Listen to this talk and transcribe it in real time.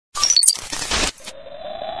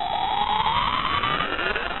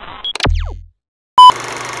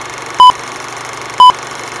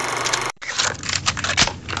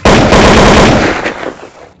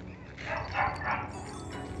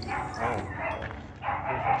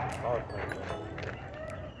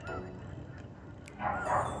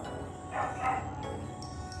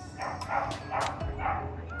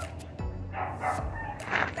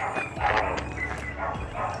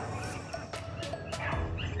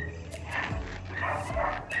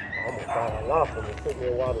I lost him. It took me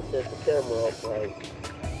a while to set the camera up. Like,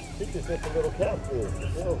 I think it's just a little catfish. It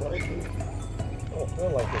feels like it. I don't feel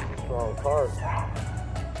like it's a strong carp.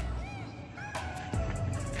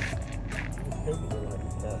 It's taking it like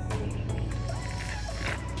a catfish.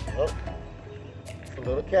 Oh, it's a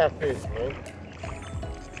little catfish, man.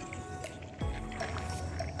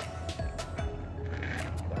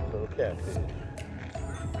 Got a little catfish.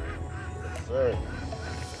 Yes, sir.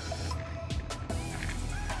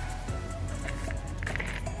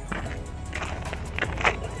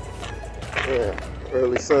 Yeah,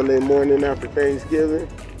 early Sunday morning after Thanksgiving,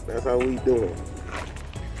 that's how we doing. You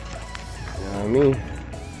know what I mean?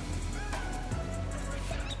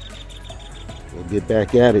 We'll get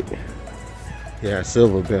back at it. Yeah,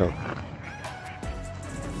 Silverbell.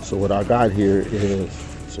 So what I got here is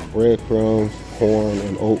some breadcrumbs, corn,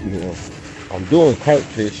 and oatmeal. I'm doing carp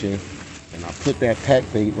fishing, and I put that pack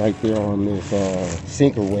bait right there on this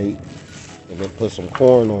sinker weight, and then put some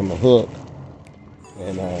corn on the hook.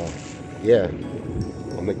 And yeah,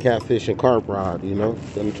 on the catfish and carp rod, you know.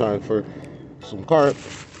 Gonna try for some carp,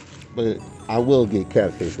 but I will get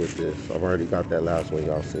catfish with this. I've already got that last one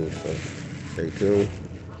y'all seen, so stay tuned.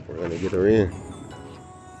 We're gonna get her in.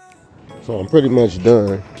 So I'm pretty much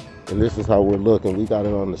done, and this is how we're looking. We got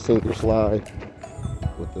it on the sinker slide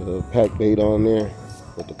with the pack bait on there,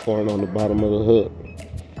 with the corn on the bottom of the hook.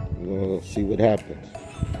 We're gonna see what happens.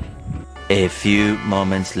 A few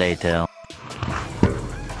moments later.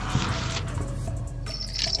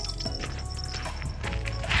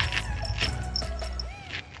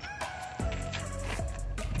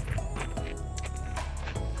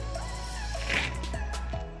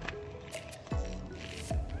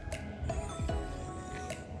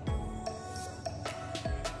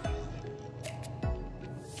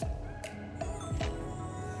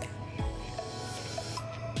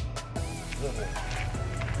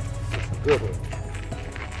 It's a good one.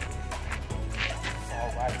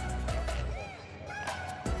 All right.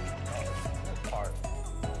 Carp.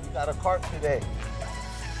 You got a carp today.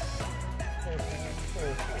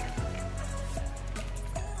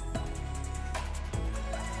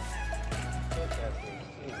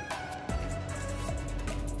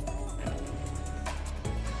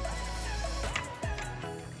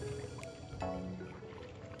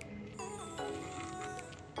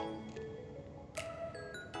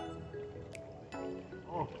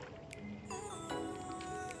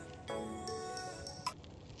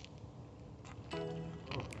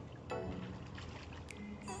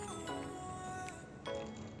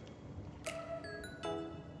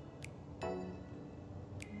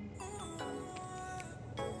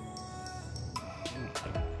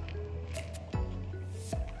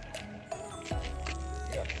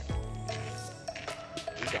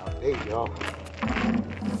 There you go.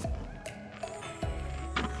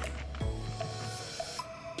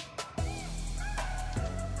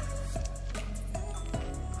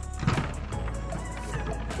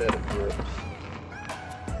 Better grips.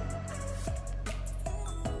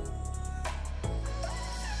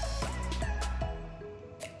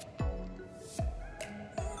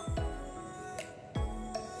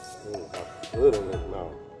 Ooh, that's good in his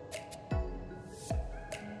mouth.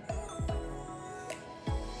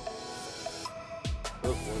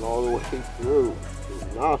 Went all the way through his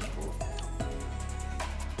nostril.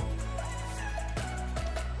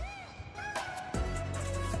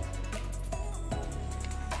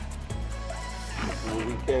 That's what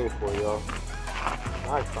we came for, y'all.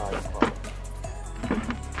 Nice size carp.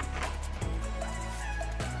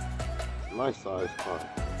 Nice size carp.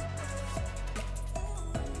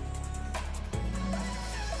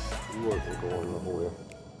 He wasn't going nowhere.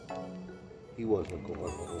 He wasn't going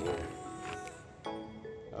nowhere.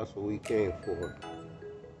 That's what we came for.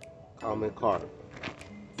 Common carp.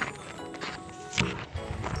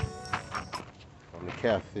 On the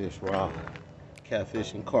catfish rod.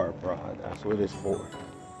 Catfish and carp rod. That's what it's for.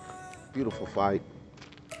 Beautiful fight.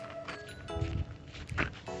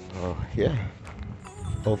 Yeah.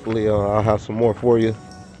 Hopefully I'll have some more for you.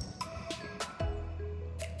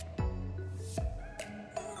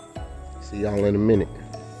 See y'all in a minute.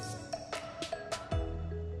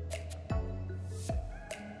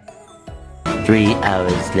 Three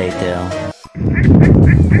hours later.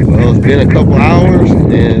 Well, it's been a couple hours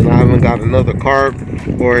and I haven't got another carp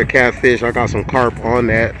or a catfish. I got some carp on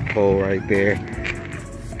that pole right there.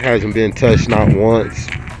 Hasn't been touched not once.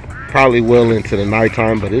 Probably will into the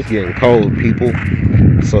nighttime, but it's getting cold, people.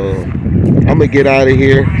 So I'm gonna get out of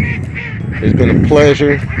here. It's been a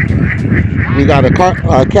pleasure. We got a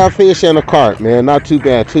catfish and a carp, man. Not too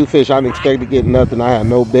bad. Two fish. I didn't expect to get nothing. I had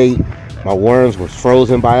no bait. My worms was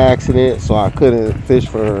frozen by accident, so I couldn't fish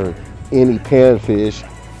for any panfish.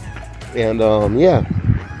 And yeah,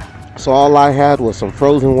 so all I had was some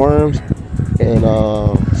frozen worms and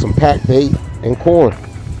some packed bait and corn,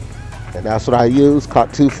 and that's what I used.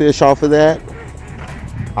 Caught 2 fish off of that.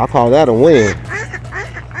 I call that a win.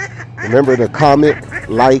 Remember to comment,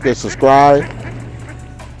 like, and subscribe.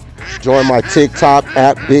 Join my TikTok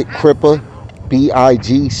at Big Crippa,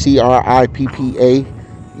 BIGCRIPPA.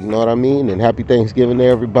 You know what I mean? And happy Thanksgiving to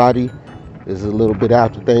everybody. This is a little bit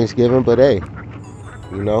after Thanksgiving, but hey,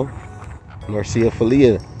 you know, Marcia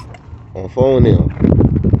Falia on phone them.